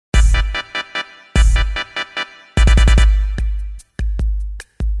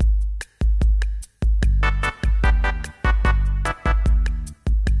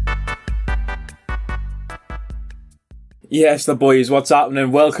Yes, the boys, what's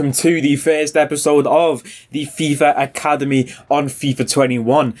happening? Welcome to the first episode of the FIFA Academy on FIFA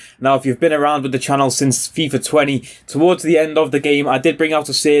 21. Now, if you've been around with the channel since FIFA 20, towards the end of the game, I did bring out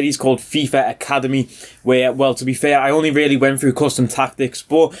a series called FIFA Academy, where, well, to be fair, I only really went through custom tactics,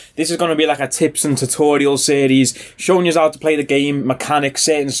 but this is going to be like a tips and tutorial series, showing you how to play the game, mechanics,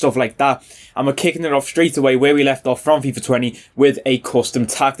 certain stuff like that. And we're kicking it off straight away where we left off from FIFA 20 with a custom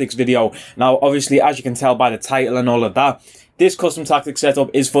tactics video. Now, obviously, as you can tell by the title and all of that, this custom tactics setup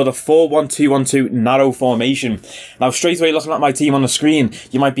is for the 4-1-2-1-2 narrow formation. Now, straight away looking at my team on the screen,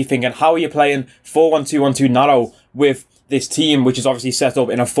 you might be thinking, how are you playing 4-1-2-1-2 narrow with this team, which is obviously set up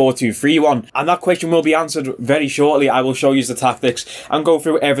in a 4-2-3-1? And that question will be answered very shortly. I will show you the tactics and go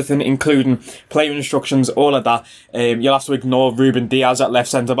through everything, including player instructions, all of that. You'll have to ignore Ruben Diaz at left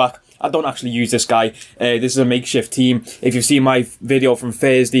centre-back. I don't actually use this guy. This is a makeshift team. If you've seen my video from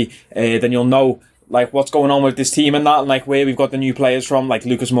Thursday, then you'll know like what's going on with this team and that, and like where we've got the new players from. Like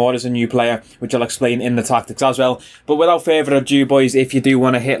Lucas Moura is a new player, which I'll explain in the tactics as well. But without further ado, boys, if you do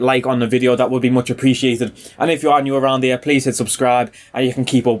want to hit like on the video, that would be much appreciated. And if you are new around here, please hit subscribe, and you can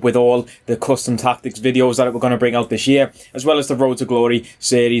keep up with all the custom tactics videos that we're going to bring out this year, as well as the Road to Glory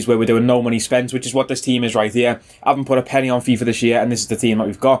series where we're doing no money spent, which is what this team is right here. I haven't put a penny on FIFA this year, and this is the team that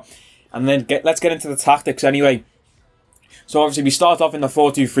we've got. And then let's get into the tactics anyway. So obviously we start off in the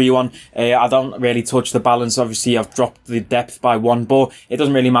 4-2-3-1. I don't really touch the balance. Obviously I've dropped the depth by one, but it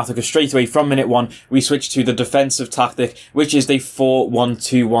doesn't really matter because straight away from minute one we switch to the defensive tactic, which is the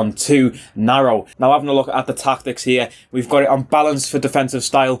 4-1-2-1-2 narrow. Now having a look at the tactics here, we've got it on balance for defensive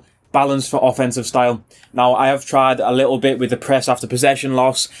style, balance for offensive style. Now I have tried a little bit with the press after possession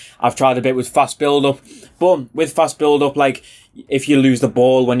loss. I've tried a bit with fast build up, but with fast build up, like if you lose the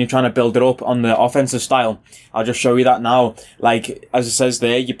ball when you're trying to build it up on the offensive style, I'll just show you that now. Like as it says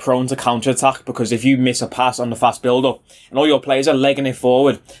there, you're prone to counter attack, because if you miss a pass on the fast build up and all your players are legging it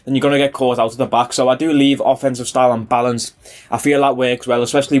forward, then you're going to get caught out of the back. So I do leave offensive style unbalanced. I feel that works well,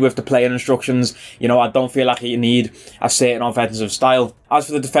 especially with the player instructions. You know, I don't feel like you need a certain offensive style. As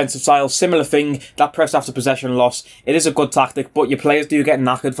for the defensive style, similar thing, that press after possession loss, it is a good tactic, but your players do get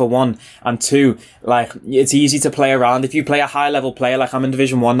knackered for one, and two, like, it's easy to play around. If you play a high level player, like I'm in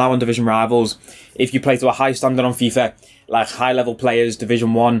Division 1 now on Division Rivals, if you play to a high standard on FIFA, like high level players,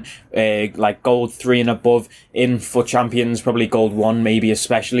 Division 1, like Gold 3 and above, in FUT Champions, probably Gold 1 maybe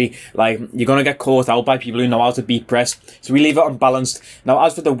especially, like you're going to get caught out by people who know how to beat press. So we leave it unbalanced. Now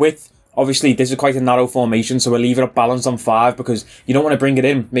as for the width, obviously this is quite a narrow formation, so we'll leave it at balance on 5, because you don't want to bring it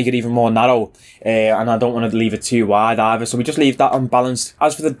in, make it even more narrow, and I don't want to leave it too wide either, so we just leave that unbalanced.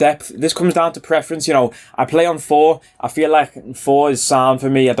 As for the depth, this comes down to preference. You know, I play on 4. I feel like 4 is sound for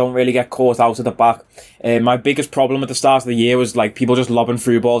me. I don't really get caught out of the back. My biggest problem at the start of the year was like people just lobbing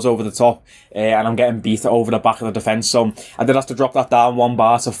through balls over the top, and I'm getting beat over the back of the defence, so I did have to drop that down 1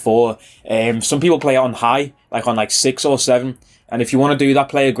 bar to 4. Some people play it on high, like on like 6 or 7. And if you want to do that,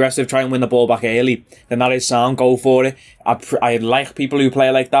 play aggressive, try and win the ball back early, then that is sound, go for it. I like people who play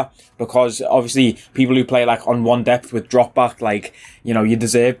like that, because obviously people who play like on 1 depth with drop back, like, you know, you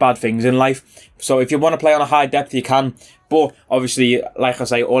deserve bad things in life. So if you want to play on a high depth, you can. But obviously, like I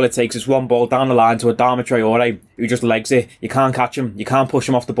say, all it takes is 1 ball down the line to Adama Traore, who just legs it. You can't catch him. You can't push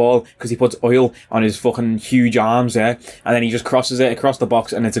him off the ball because he puts oil on his fucking huge arms, yeah. And then he just crosses it across the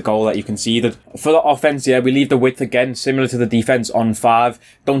box, and it's a goal that you conceded. For the offense, yeah, we leave the width again, similar to the defense, on 5.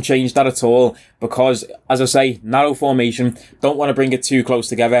 Don't change that at all, because, as I say, narrow formation. Don't want to bring it too close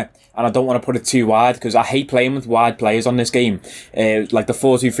together, and I don't want to put it too wide, because I hate playing with wide players on this game. Like the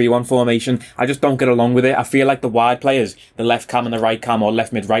 4-2-3-1 formation, I just don't get along with it. I feel like the wide players, the left cam and the right cam, or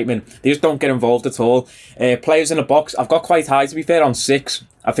left mid, right mid, they just don't get involved at all. Players in the box, I've got quite high, to be fair, on 6.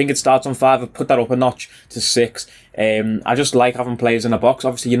 I think it starts on 5. I've put that up a notch to 6. I just like having players in the box.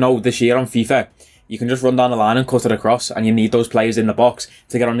 Obviously, you know, this year on FIFA, you can just run down the line and cut it across, and you need those players in the box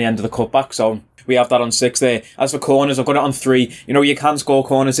to get on the end of the cutback. So we have that on 6 there. As for corners, I've got it on 3. You know, you can score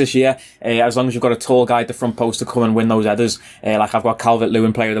corners this year, as long as you've got a tall guy at the front post to come and win those headers. Like I've got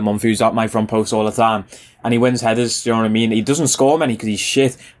CALVERT-LEWIN, player of the month, who's at my front post all the time, and he wins headers, you know what I mean? He doesn't score many because he's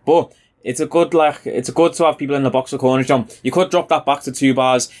shit, but it's a good, like, it's good to have people in the box for corners, John. You could drop that back to 2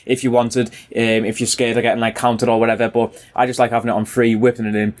 bars if you wanted, if you're scared of getting like counted or whatever, but I just like having it on 3, whipping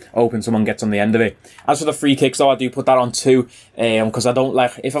it in, hoping someone gets on the end of it. As for the free kicks though, I do put that on 2, because I don't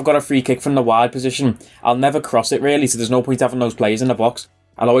like, if I've got a free kick from the wide position, I'll never cross it really, so there's no point having those players in the box.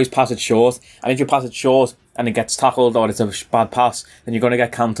 I'll always pass it short, and if you pass it short and it gets tackled or it's a bad pass, then you're going to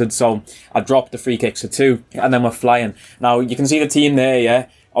get counted. So I drop the free kicks to 2, and then we're flying. Now you can see the team there, yeah.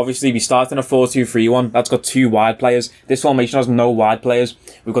 Obviously, we start in a 4-2-3-1. That's got 2 wide players. This formation has no wide players.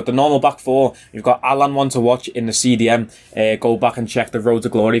 We've got the normal back 4. We've got Alan one to watch in the CDM. Go back and check the Road to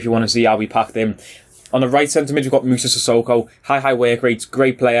Glory if you want to see how we packed him. On the right centre mid, we've got Musa Sissoko. High work rates,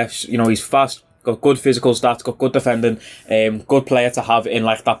 great player. You know, he's fast, got good physical stats, got good defending. Good player to have in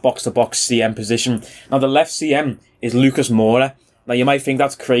like that box-to-box CM position. Now, the left CM is Lucas Moura. Now, you might think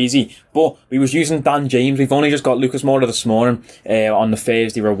that's crazy, but we was using Dan James. We've only just got Lucas Moura this morning on the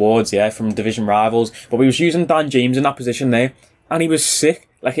Thursday rewards, from Division Rivals. But we was using Dan James in that position there, and he was sick.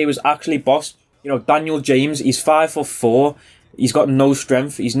 Like, he was actually boss. You know, Daniel James, he's 5'4". He's got no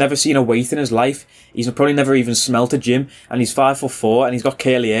strength. He's never seen a weight in his life. He's probably never even smelt a gym, and he's 5'4", and he's got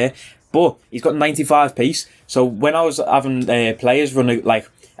curly hair. But he's got 95 pace. So when I was having players running like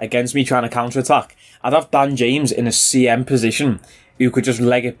against me trying to counter-attack, I'd have Dan James in a CM position who could just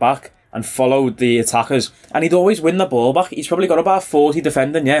leg it back and follow the attackers. And he'd always win the ball back. He's probably got about 40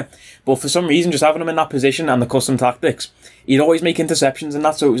 defending, But for some reason, just having him in that position and the custom tactics, he'd always make interceptions and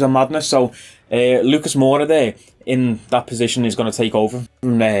that, so it was a madness. So Lucas Moura there in that position is going to take over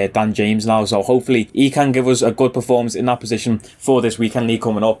from Dan James now. So hopefully he can give us a good performance in that position for this weekend league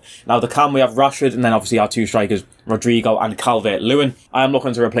coming up. Now the cam, we have Rashford, and then obviously our 2 strikers, Rodrigo and Calvert-Lewin. I am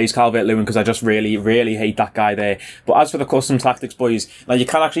looking to replace Calvert-Lewin because I just really hate that guy there. But as for the custom tactics, boys, now you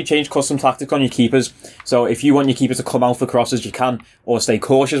can actually change custom tactics on your keepers. So if you want your keeper to come out for crosses, you can, or stay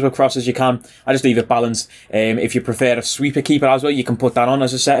cautious with crosses, you can. I just leave it balanced. If you prefer a sweeper keeper as well, you can put that on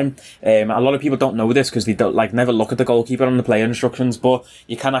as a setting. A lot of people don't know this because they don't never look at the goalkeeper on the player instructions, but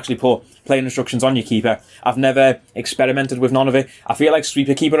you can actually put player instructions on your keeper. I've never experimented with none of it. I feel like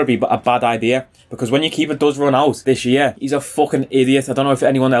sweeper keeper would be a bad idea because when your keeper does run out this year, he's a fucking idiot. I don't know if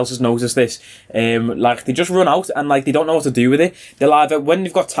anyone else has noticed this. They just run out and they don't know what to do with it. They'll either, when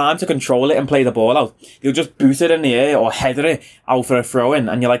they've got time to control it and play the ball out, they'll just boot it in the air or header it out for a throw in,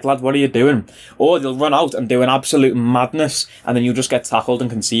 and you're like, lad, what are you doing? Or they'll run out and do an absolute madness, and then you'll just get tackled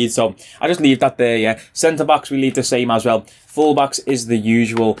and concede. So I just leave that there. Centre backs, we leave the same as well. Full backs is the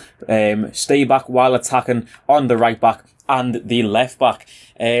usual. Stay back while attacking on the right back and the left back.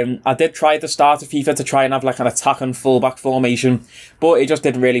 I did try at the start of FIFA to try and have an attacking full-back formation, but it just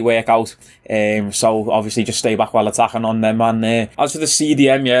didn't really work out. So obviously just stay back while attacking on them man there. As for the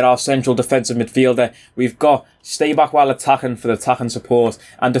CDM, our central defensive midfielder, we've got stay back while attacking for the attacking support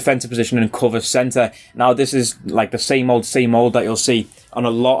and defensive position and cover centre. Now this is the same old that you'll see on a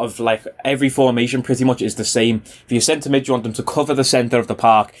lot of every formation pretty much is the same. For your centre mid, you want them to cover the centre of the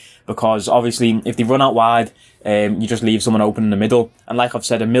park, because obviously if they run out wide, you just leave someone open in the middle. And like I've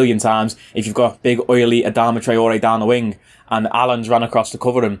said a million times, if you've got big oily Adama Traore down the wing and Alan's ran across to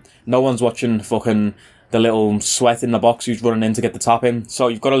cover him, no one's watching fucking the little sweat in the box who's running in to get the tap in. So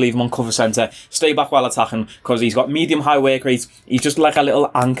you've got to leave him on cover centre, stay back while attacking, because he's got medium-high work rate. He's just like a little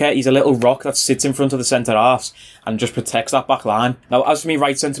anchor. He's a little rock that sits in front of the centre halves and just protects that back line. Now, as for me,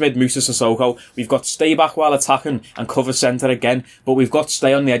 right centre mid, Musa Sissoko, we've got stay back while attacking and cover centre again, but we've got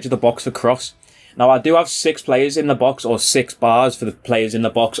stay on the edge of the box for cross. Now, I do have 6 players in the box, or 6 bars for the players in the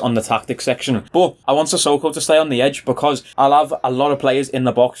box on the tactics section. But I want Sissoko to stay on the edge because I'll have a lot of players in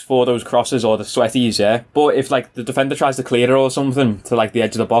the box for those crosses or the sweaties, But if, the defender tries to clear it or something to, the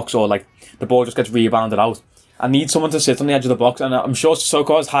edge of the box, or, the ball just gets rebounded out, I need someone to sit on the edge of the box, and I'm sure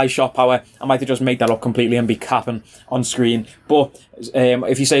Sissoko has high shot power. I might just make that up completely and be capping on screen. But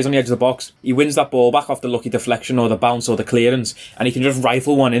if he stays on the edge of the box, he wins that ball back off the lucky deflection or the bounce or the clearance, and he can just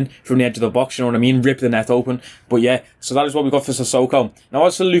rifle one in from the edge of the box, you know what I mean? Rip the net open. But so that is what we've got for Sissoko. Now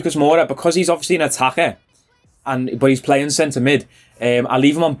as for Lucas Moura, because he's obviously an attacker, but he's playing centre mid, I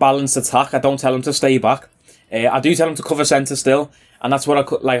leave him on balanced attack. I don't tell him to stay back. I do tell him to cover centre still. And that's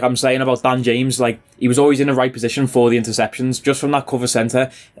what I'm saying about Dan James. He was always in the right position for the interceptions, just from that cover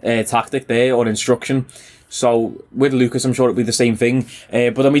centre tactic there, or instruction. So with Lucas, I'm sure it'll be the same thing.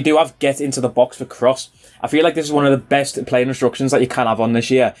 But then we do have get into the box for cross. I feel like this is one of the best player instructions that you can have on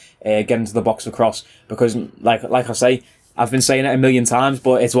this year, get into the box for cross. Because, like I say, I've been saying it a million times,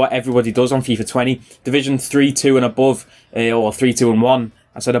 but it's what everybody does on FIFA 20. Division 3, 2 and above, or 3, 2 and 1.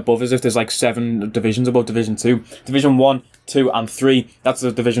 I said above as if there's 7 divisions above Division 2. Division 1, 2 and 3. That's the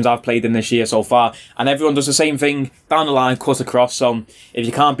divisions I've played in this year so far. And everyone does the same thing. Down the line, cut across. So if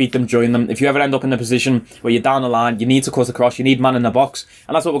you can't beat them, join them. If you ever end up in a position where you're down the line, you need to cut across. You need man in the box.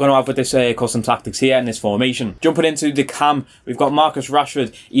 And that's what we're going to have with this custom tactics here in this formation. Jumping into the cam, we've got Marcus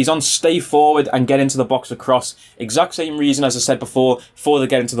Rashford. He's on stay forward and get into the box across. Exact same reason as I said before, for the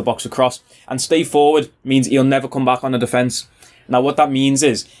get into the box across. And stay forward means he'll never come back on the defence. Now, what that means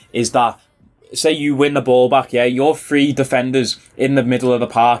is that say you win the ball back, yeah, your three defenders in the middle of the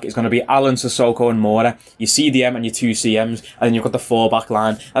park is going to be Alan, Sissoko and Mora. Your CDM and your two CMs, and then you've got the 4-back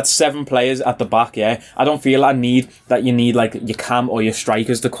line. That's 7 players at the back, yeah. I don't feel that you need like your cam or your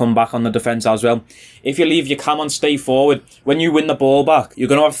strikers to come back on the defence as well. If you leave your cam on stay forward, when you win the ball back, you're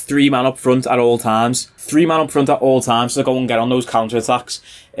going to have 3 man up front at all times. 3 man up front at all times to go and get on those counter-attacks.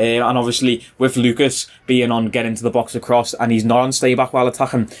 And obviously, with Lucas being on get into the box across, and he's not on stay back while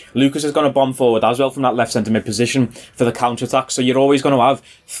attacking, Lucas is going to bomb forward as well from that left centre mid position for the counter-attack. So you're always going to have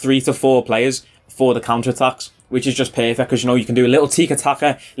 3 to 4 players for the counter-attacks, which is just perfect because, you know, you can do a little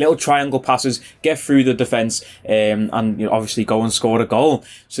tiki-taka, little triangle passes, get through the defence, and you know, obviously go and score a goal.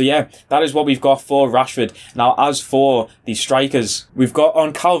 So yeah, that is what we've got for Rashford. Now, as for the strikers, we've got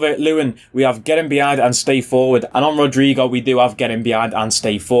on Calvert-Lewin, we have get in behind and stay forward, and on Rodrigo, we do have get in behind and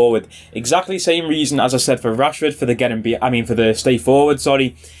stay forward. Exactly same reason as I said for Rashford for the for the stay forward,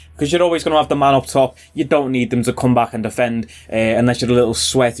 sorry. Because you're always going to have the man up top. You don't need them to come back and defend unless you're a little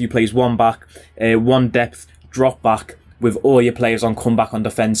sweat who plays 1 back, 1 depth, drop back with all your players on comeback on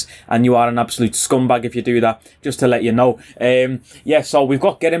defence, and you are an absolute scumbag if you do that, just to let you know. Yeah, so we've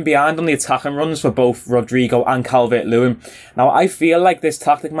got getting behind on the attacking runs for both Rodrigo and Calvert-Lewin. Now, I feel like this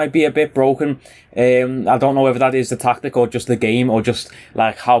tactic might be a bit broken. I don't know whether that is the tactic or just the game or just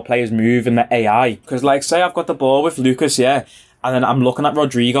like how players move in the AI. Because like, say I've got the ball with Lucas, yeah, and then I'm looking at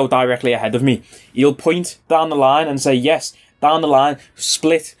Rodrigo directly ahead of me. He'll point down the line and say, yes, down the line,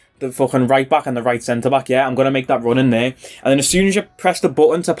 split the fucking right back and the right centre back, yeah, I'm going to make that run in there. And then as soon as you press the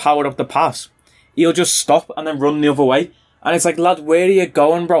button to power up the pass, he'll just stop and then run the other way. And it's like, lad, where are you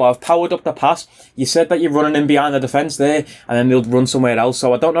going, bro? I've powered up the pass. You said that you're running in behind the defence there, and then they'll run somewhere else.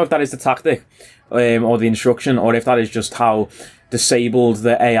 So I don't know if that is the tactic or the instruction, or if that is just how disabled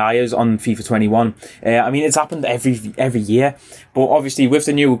the AI is on FIFA 21. I mean, it's happened every year, but obviously with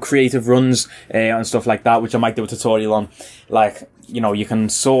the new creative runs and stuff like that, which I might do a tutorial on, like, you know, you can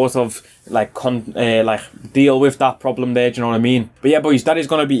sort of like deal with that problem there, do you know what I mean? But yeah, boys, that is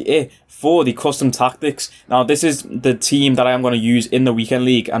going to be it for the custom tactics. Now, this is the team that I am going to use in the weekend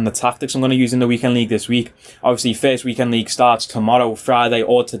league, and the tactics I'm going to use in the weekend league this week. Obviously, first weekend league starts tomorrow, Friday,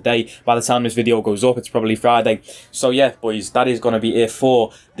 or today. By the time this video goes up, it's probably Friday. So yeah, boys, that is going to be it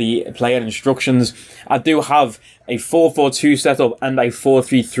for the player instructions. I do have a 4-4-2 setup and a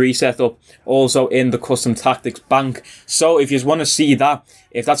 4-3-3 setup also in the custom tactics bank. So if you want to see that,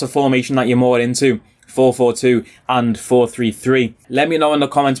 if that's a formation that you're more into, 4-4-2 and 4-3-3, let me know in the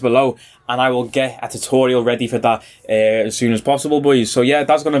comments below, and I will get a tutorial ready for that as soon as possible, boys. So yeah,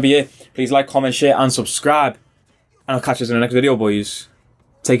 that's going to be it. Please like, comment, share and subscribe, and I'll catch you in the next video, boys.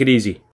 Take it easy.